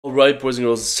Alright, boys and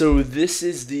girls, so this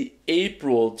is the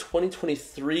April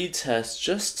 2023 test.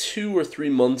 Just 2 or 3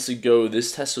 months ago,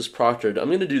 this test was proctored. I'm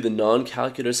going to do the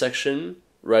non-calculator section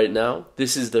right now.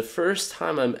 This is the first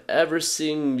time I'm ever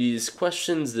seeing these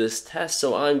questions, this test,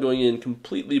 so I'm going in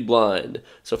completely blind.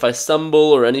 So if I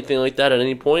stumble or anything like that at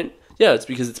any point, yeah, it's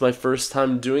because it's my first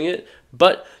time doing it,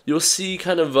 but you'll see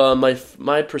kind of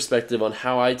my perspective on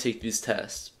how I take these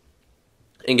tests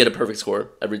and get a perfect score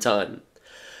every time.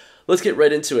 Let's get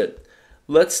right into it.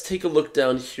 Let's take a look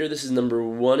down here. This is number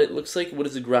 1. It looks like, what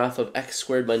is the graph of x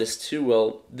squared minus 2?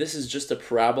 Well, this is just a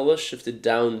parabola shifted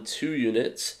down 2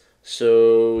 units.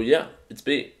 So, yeah, it's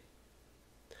B.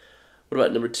 What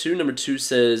about number 2? Number 2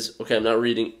 says, okay, I'm not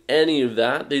reading any of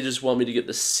that. They just want me to get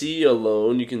the C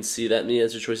alone. You can see that in the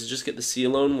answer choices. Just get the C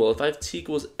alone. Well, if I have t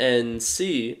equals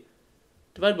nc,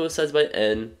 divide both sides by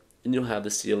n, and you'll have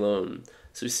the C alone.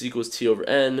 So C equals t over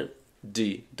n,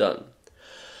 D, done.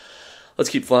 Let's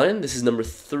keep flying. This is number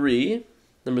 3.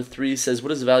 Number 3 says,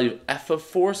 what is the value of f of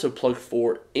 4? So plug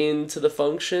 4 into the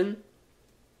function.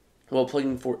 Well,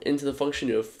 plugging 4 into the function,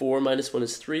 you have 4 minus 1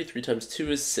 is 3. 3 times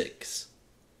 2 is 6.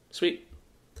 Sweet.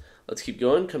 Let's keep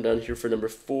going. Come down here for number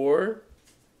 4.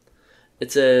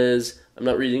 It says, I'm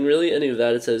not reading really any of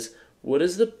that. It says,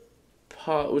 which of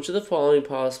the following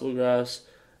possible graphs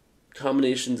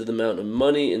combinations of the amount of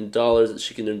money in dollars that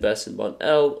she can invest in bond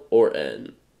L or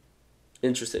N?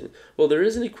 Interesting. Well, there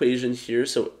is an equation here,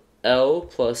 so L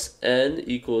plus N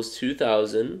equals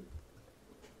 2,000.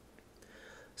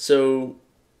 So,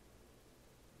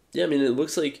 yeah, I mean, it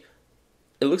looks like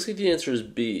the answer is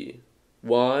B.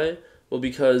 Why? Well,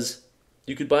 because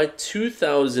you could buy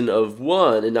 2,000 of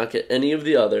one and not get any of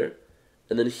the other.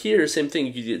 And then here, same thing,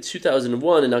 you could get 2,000 of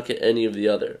one and not get any of the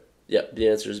other. Yeah, the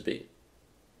answer is B.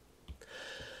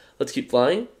 Let's keep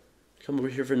flying. Come over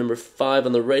here for number 5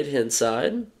 on the right-hand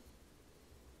side.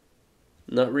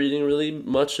 Not reading really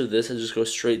much of this. I just go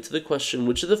straight to the question.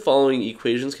 Which of the following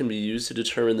equations can be used to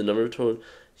determine the number of time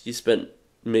he spent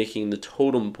making the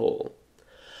totem pole?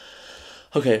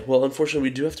 Okay, well, unfortunately,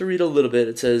 we do have to read a little bit.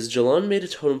 It says, Jalon made a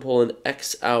totem pole in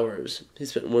X hours. He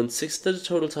spent 1/6 of the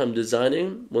total time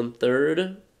designing,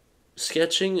 1/3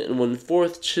 sketching, and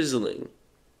 1/4 chiseling.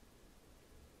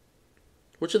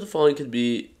 Which of the following could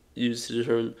be used to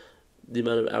determine the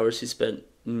amount of hours he spent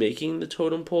making the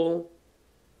totem pole?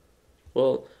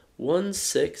 Well,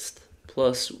 1/6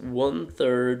 plus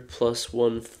 1/3 plus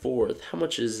 1/4. How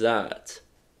much is that?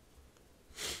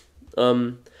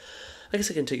 I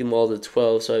guess I can take them all to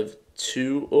 12. So I have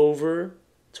 2 over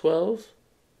 12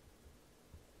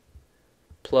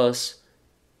 plus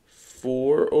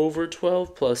 4 over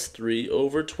 12 plus 3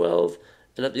 over 12.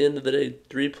 And at the end of the day,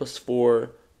 3 plus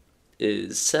 4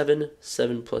 is 7.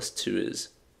 7 plus 2 is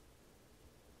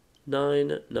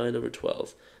 9. 9 over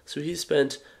 12. So he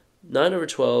spent 9 over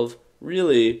 12,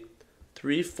 really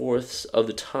 3/4 of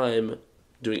the time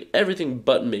doing everything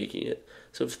but making it.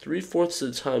 So if 3/4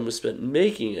 of the time was spent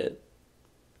making it,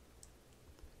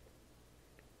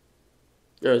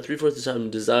 or 3/4 of the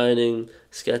time designing,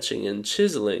 sketching, and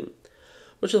chiseling,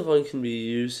 which of the following can be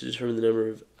used to determine the number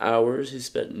of hours he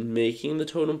spent making the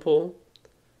totem pole?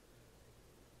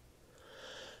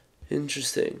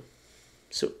 Interesting.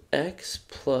 So x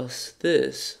plus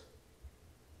this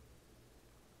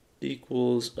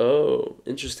equals, oh,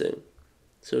 interesting.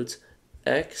 So it's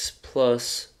x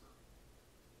plus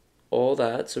all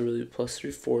that, so really plus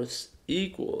 3/4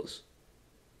 equals,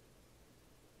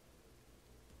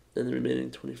 and the remaining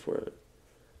 24 hours.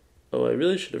 Oh, I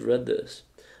really should have read this.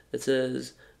 It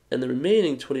says, and the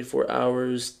remaining 24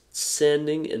 hours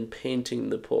sanding and painting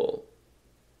the pole.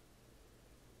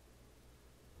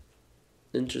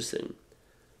 Interesting.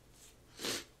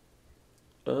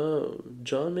 Oh,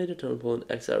 John made a totem pole in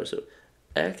X hours. So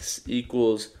X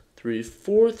equals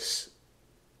 3/4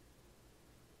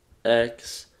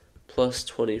 X plus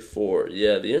 24.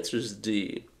 Yeah, the answer is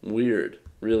D. Weird.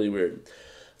 Really weird.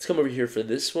 Let's come over here for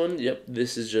this one. Yep,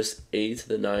 this is just a to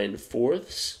the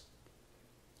 9/4.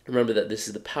 Remember that this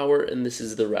is the power and this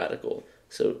is the radical.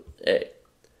 So A.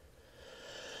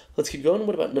 Let's keep going.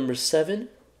 What about number 7?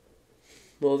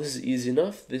 Well, this is easy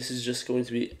enough. This is just going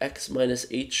to be x minus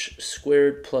h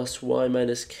squared plus y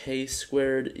minus k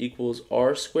squared equals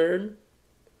r squared.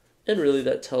 And really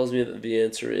that tells me that the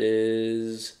answer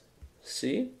is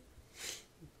C.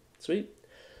 Sweet.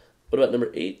 What about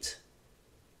number 8?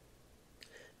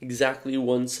 Exactly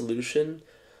one solution.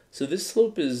 So this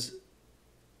slope is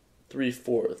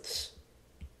 3/4.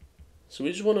 So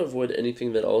we just want to avoid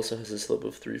anything that also has a slope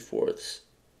of 3/4.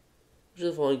 Which of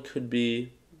the following could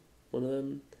be one of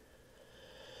them?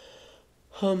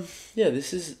 Yeah,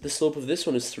 this is the slope of this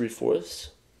one is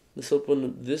 3/4. The slope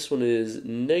one, this one is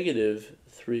negative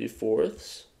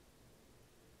 3/4.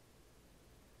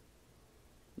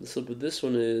 The slope of this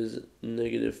one is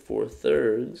negative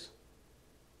 4/3.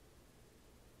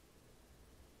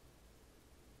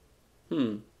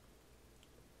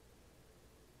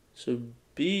 So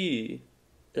B,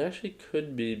 it actually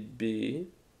could be B.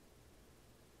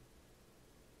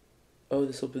 Oh,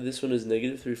 the slope of this one is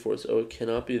negative 3/4. Oh, it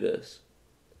cannot be this.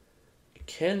 It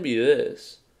can be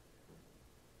this.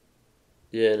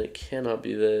 Yeah, and it cannot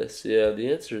be this. Yeah,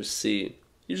 the answer is C.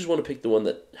 You just want to pick the one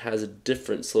that has a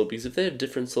different slope, because if they have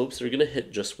different slopes, they're going to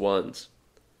hit just once.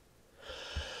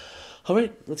 All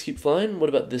right, let's keep flying. What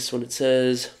about this one? It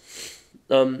says,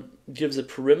 gives a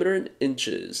perimeter in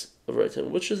inches of a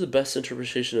rectangle. Which is the best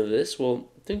interpretation of this?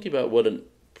 Well, thinking about what a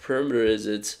perimeter is,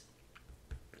 it's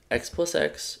x plus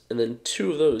x, and then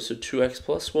two of those, so 2x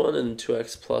plus 1 and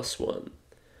 2x plus 1.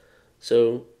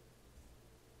 So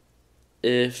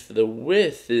if the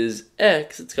width is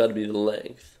x, it's got to be the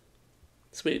length.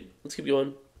 Sweet, let's keep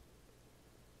going.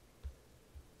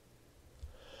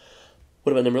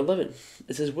 What about number 11?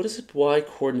 It says, what is the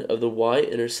y-coordinate of the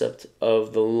y-intercept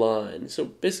of the line? So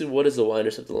basically, what is the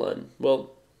y-intercept of the line?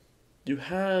 Well, you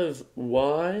have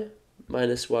y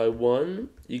minus y1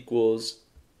 equals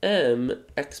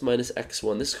x minus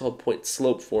x1. This is called point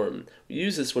slope form. We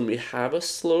use this when we have a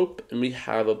slope and we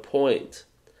have a point.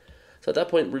 So at that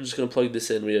point, we're just going to plug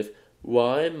this in. We have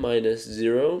y minus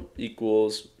 0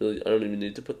 equals, really, I don't even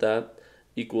need to put that,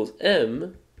 equals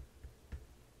m,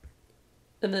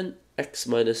 and then x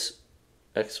minus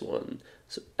x1.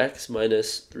 So x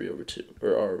minus 3/2,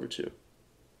 or r/2.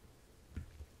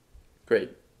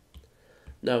 Great.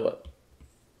 Now what?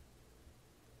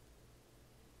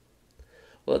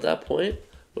 Well, at that point,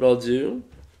 what I'll do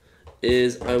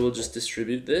is I will just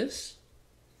distribute this.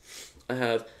 I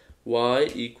have y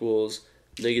equals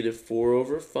negative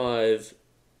 4/5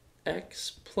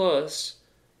 x plus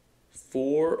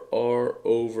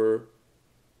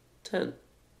 4r/10.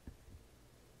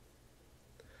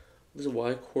 What is the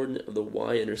y-coordinate of the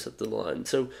y-intercept of the line?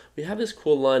 So we have this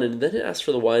cool line, and then it asks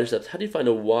for the y-intercept. How do you find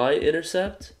a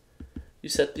y-intercept? You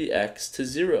set the x to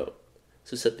 0.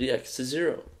 So set the x to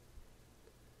 0.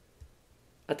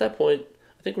 At that point,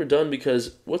 I think we're done,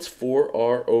 because what's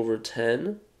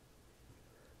 4r/10?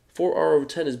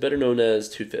 4r/10 is better known as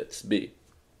 2/5, B.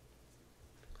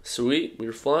 Sweet, we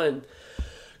were flying.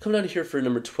 Come down here for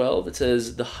number 12. It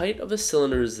says, the height of a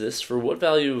cylinder is this. For what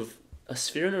value of a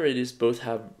sphere and a radius both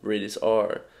have radius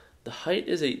r? The height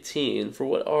is 18. For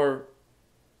what r?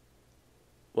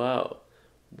 Wow.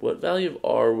 What value of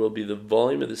r will be the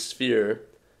volume of the sphere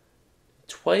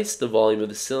twice the volume of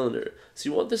the cylinder? So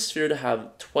you want the sphere to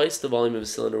have twice the volume of the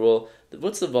cylinder. Well,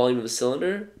 what's the volume of the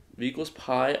cylinder? V equals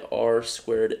pi r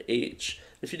squared h.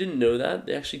 If you didn't know that,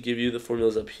 they actually give you the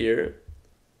formulas up here.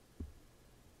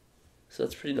 So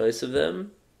that's pretty nice of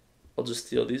them. I'll just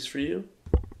steal these for you.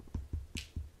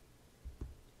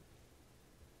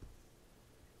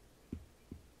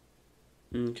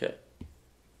 Okay.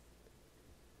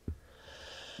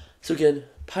 So again,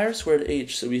 pi r squared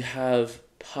h, so we have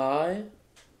pi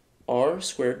r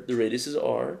squared, the radius is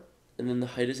r, and then the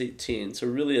height is 18. So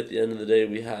really at the end of the day,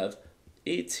 we have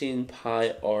 18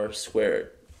 pi r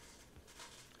squared.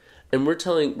 And we're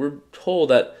told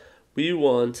that we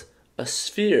want a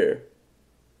sphere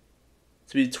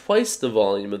to be twice the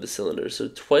volume of the cylinder. So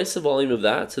twice the volume of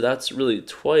that, so that's really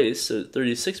twice, so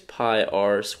 36 pi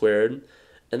r squared,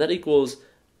 and that equals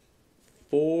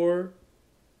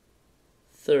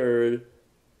 4/3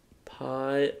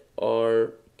 pi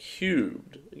r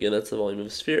cubed. Again, that's the volume of a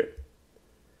sphere.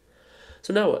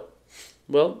 So now what?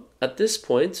 Well, at this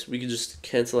point, we can just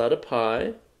cancel out a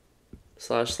pi,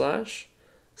 //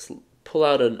 pull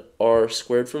out an r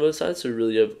squared from both sides, so we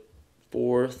really have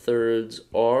 4/3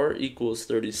 r equals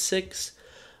 36.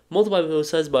 Multiply both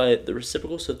sides by the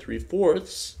reciprocal, so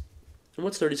 3/4. And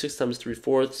what's 36 times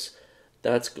 3/4?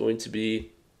 That's going to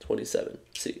be 27.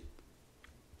 C.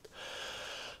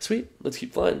 Sweet, let's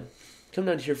keep flying. Come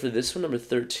down here for this one, number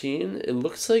 13. It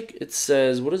looks like it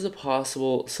says, what is the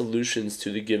possible solutions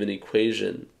to the given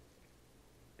equation?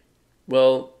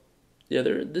 Well, yeah,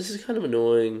 this is kind of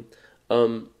annoying.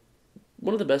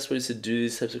 One of the best ways to do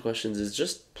these types of questions is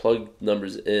just plug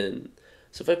numbers in.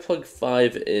 So if I plug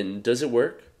 5 in, does it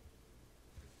work?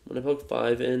 When I plug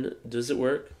 5 in, does it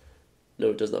work? No,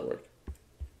 it does not work.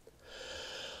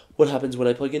 What happens when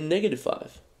I plug in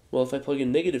 -5? Well, if I plug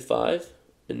in -5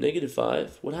 and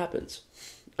 -5, what happens?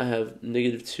 I have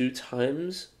 -2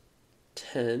 times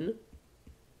 10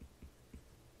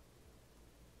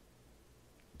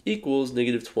 equals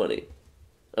 -20.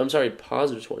 I'm sorry,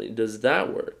 +20. Does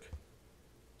that work?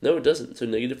 No, it doesn't. So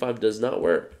negative 5 does not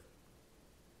work.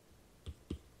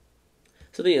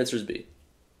 So the answer is B.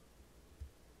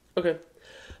 Okay,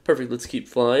 perfect. Let's keep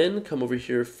flying. Come over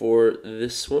here for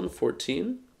this one,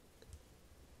 14.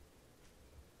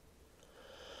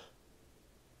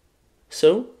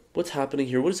 So what's happening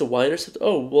here? What is a y-intercept?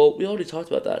 Oh, well, we already talked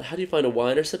about that. How do you find a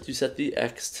y-intercept? You set the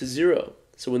x to 0.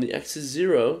 So when the x is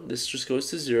 0, this just goes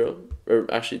to 0. Or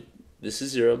actually, this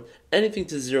is 0. Anything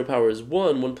to 0 power is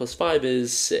 1. 1 plus 5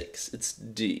 is 6. It's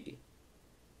D.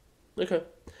 Okay,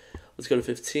 let's go to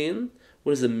 15.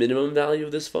 What is the minimum value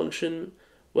of this function?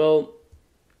 Well,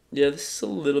 yeah, this is a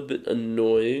little bit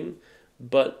annoying,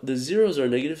 but the zeros are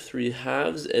negative 3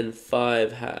 halves and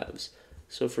 5 halves.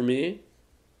 So for me,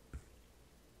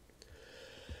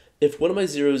 if one of my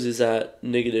zeros is at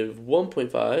negative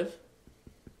 1.5,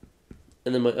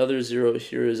 and then my other zero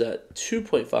here is at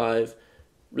 2.5,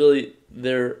 really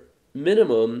their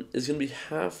minimum is going to be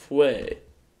halfway.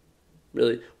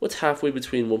 Really, what's halfway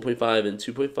between 1.5 and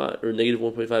 2.5, or negative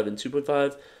 1.5 and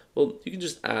 2.5? Well, you can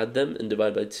just add them and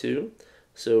divide by 2.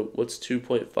 So what's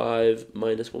 2.5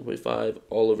 minus 1.5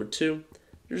 all over 2?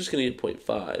 You're just going to get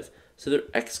 0.5. So their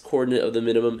x-coordinate of the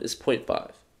minimum is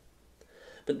 0.5.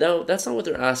 But now, that's not what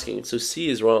they're asking, so C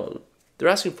is wrong. They're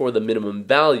asking for the minimum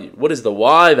value. What is the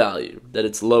y value that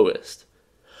it's lowest?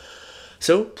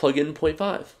 So plug in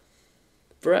 0.5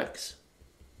 for x.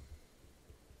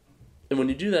 And when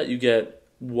you do that, you get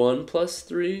 1 plus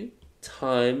 3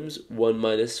 times 1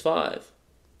 minus 5.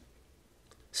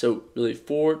 So really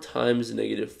 4 times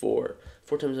negative 4.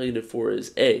 4 times negative 4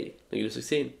 is A, negative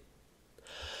 16.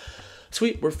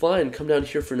 Sweet, we're flying. Come down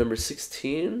here for number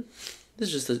 16. This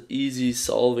is just an easy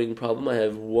solving problem. I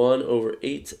have 1 over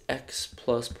 8x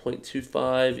plus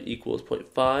 0.25 equals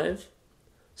 0.5.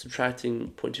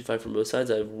 Subtracting 0.25 from both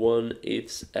sides, I have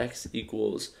 1/8 x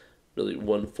equals really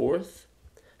 1/4.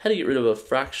 How to get rid of a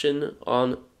fraction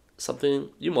on something?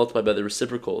 You multiply by the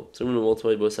reciprocal. So I'm going to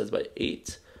multiply both sides by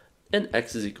 8, and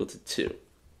x is equal to 2.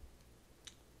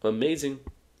 Amazing.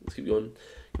 Let's keep going.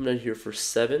 Come down here for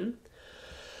 7.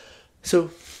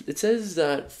 So it says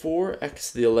that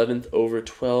 4x to the 11th over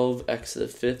 12x to the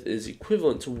 5th is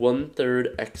equivalent to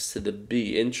 1/3 x to the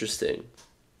b. Interesting.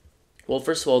 Well,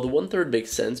 first of all, the 1/3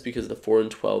 makes sense because the 4 and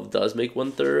 12 does make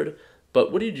 1/3.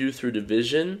 But what do you do through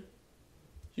division?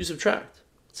 You subtract.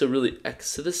 So really,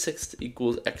 x to the 6th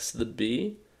equals x to the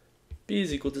b. B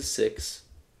is equal to 6.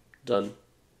 Done.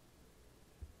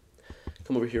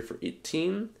 Come over here for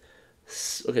 18.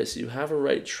 Okay, so you have a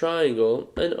right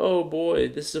triangle, and oh boy,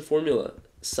 this is a formula.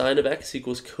 Sine of x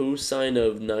equals cosine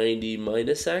of 90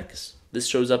 minus x. This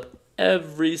shows up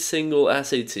every single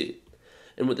SAT.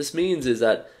 And what this means is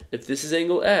that if this is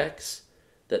angle x,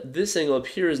 that this angle up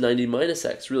here is 90 minus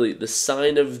x. Really, the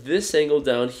sine of this angle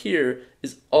down here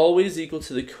is always equal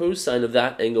to the cosine of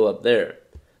that angle up there.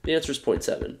 The answer is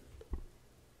 0.7.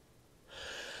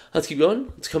 Let's keep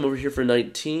going. Let's come over here for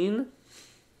 19.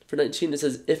 For 19, it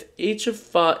says, if h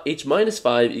minus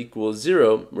 5 equals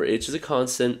 0, where h is a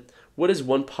constant, what is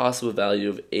one possible value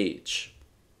of h?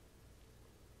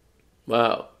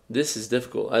 Wow, this is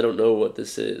difficult. I don't know what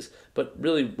this is. But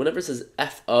really, whenever it says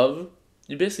f of,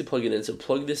 you basically plug it in. So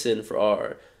plug this in for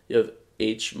r. You have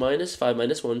h minus 5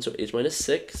 minus 1, so h minus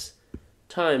 6,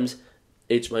 times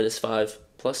h minus 5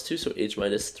 plus 2, so h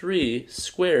minus 3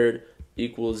 squared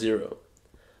equals 0.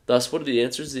 Thus, what are the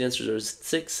answers? The answers are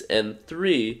 6 and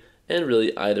 3, and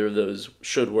really either of those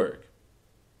should work.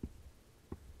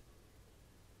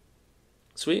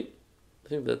 Sweet. I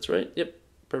think that's right. Yep,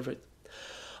 perfect.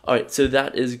 All right, so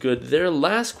that is good. Their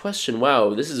last question.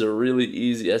 Wow, this is a really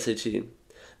easy SAT.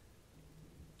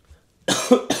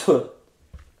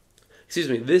 Excuse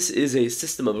me. This is a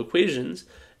system of equations.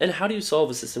 And how do you solve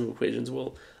a system of equations?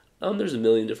 Well, there's a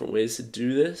million different ways to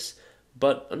do this,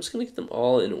 but I'm just going to get them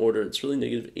all in order. It's really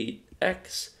negative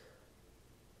 8x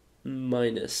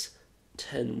minus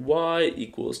 10y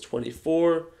equals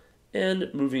 24.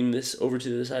 And moving this over to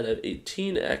the side, I have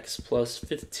 18x plus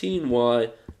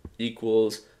 15y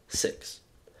equals 6.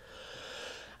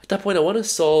 At that point, I want to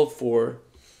solve for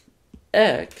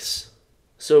x.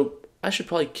 So I should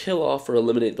probably kill off or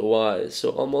eliminate the y's.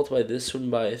 So I'll multiply this one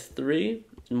by 3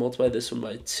 and multiply this one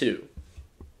by 2.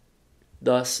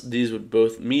 Thus, these would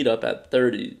both meet up at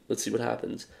 30. Let's see what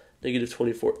happens. Negative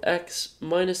 24x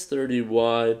minus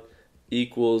 30y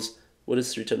equals, what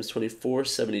is 3 times 24?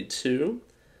 72.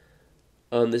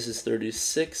 This is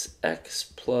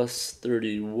 36x plus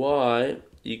 30y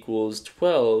equals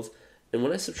 12. And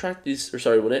when I subtract these, or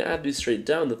sorry, when I add these straight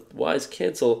down, the y's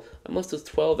cancel. I'm left with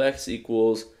 12x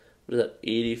equals, what is that,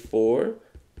 84.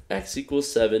 X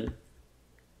equals 7.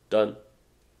 Done.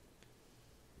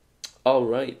 All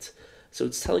right. So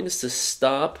it's telling us to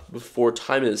stop before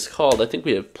time is called. I think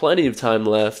we have plenty of time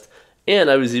left, and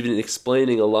I was even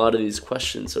explaining a lot of these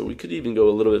questions, so we could even go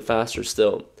a little bit faster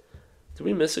still. Did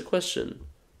we miss a question?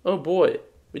 Oh boy,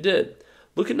 we did.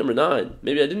 Look at number 9.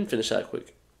 Maybe I didn't finish that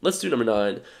quick. Let's do number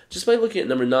 9. Just by looking at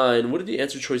number 9, what are the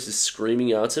answer choices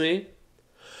screaming out to me?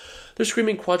 They're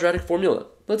screaming quadratic formula.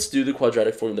 Let's do the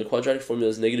quadratic formula. The quadratic formula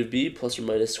is negative b plus or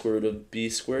minus square root of b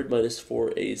squared minus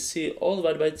 4ac all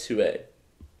divided by 2a.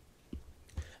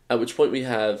 At which point we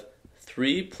have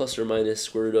 3 plus or minus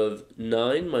square root of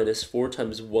 9 minus 4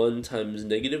 times 1 times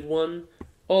negative 1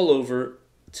 all over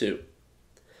 2.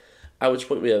 At which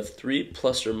point we have 3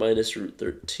 plus or minus root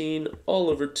 13 all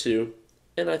over 2.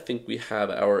 And I think we have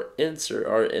our answer.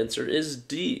 Our answer is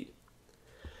D.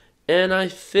 And I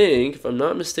think, if I'm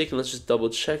not mistaken, let's just double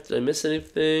check. Did I miss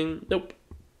anything? Nope.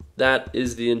 That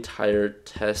is the entire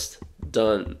test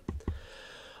done.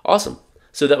 Awesome.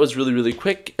 So that was really, really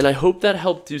quick. And I hope that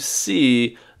helped you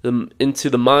see into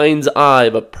the mind's eye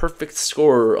of a perfect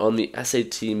scorer on the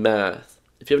SAT math.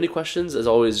 If you have any questions, as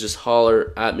always, just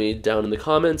holler at me down in the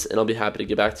comments, and I'll be happy to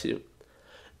get back to you.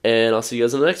 And I'll see you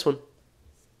guys in the next one.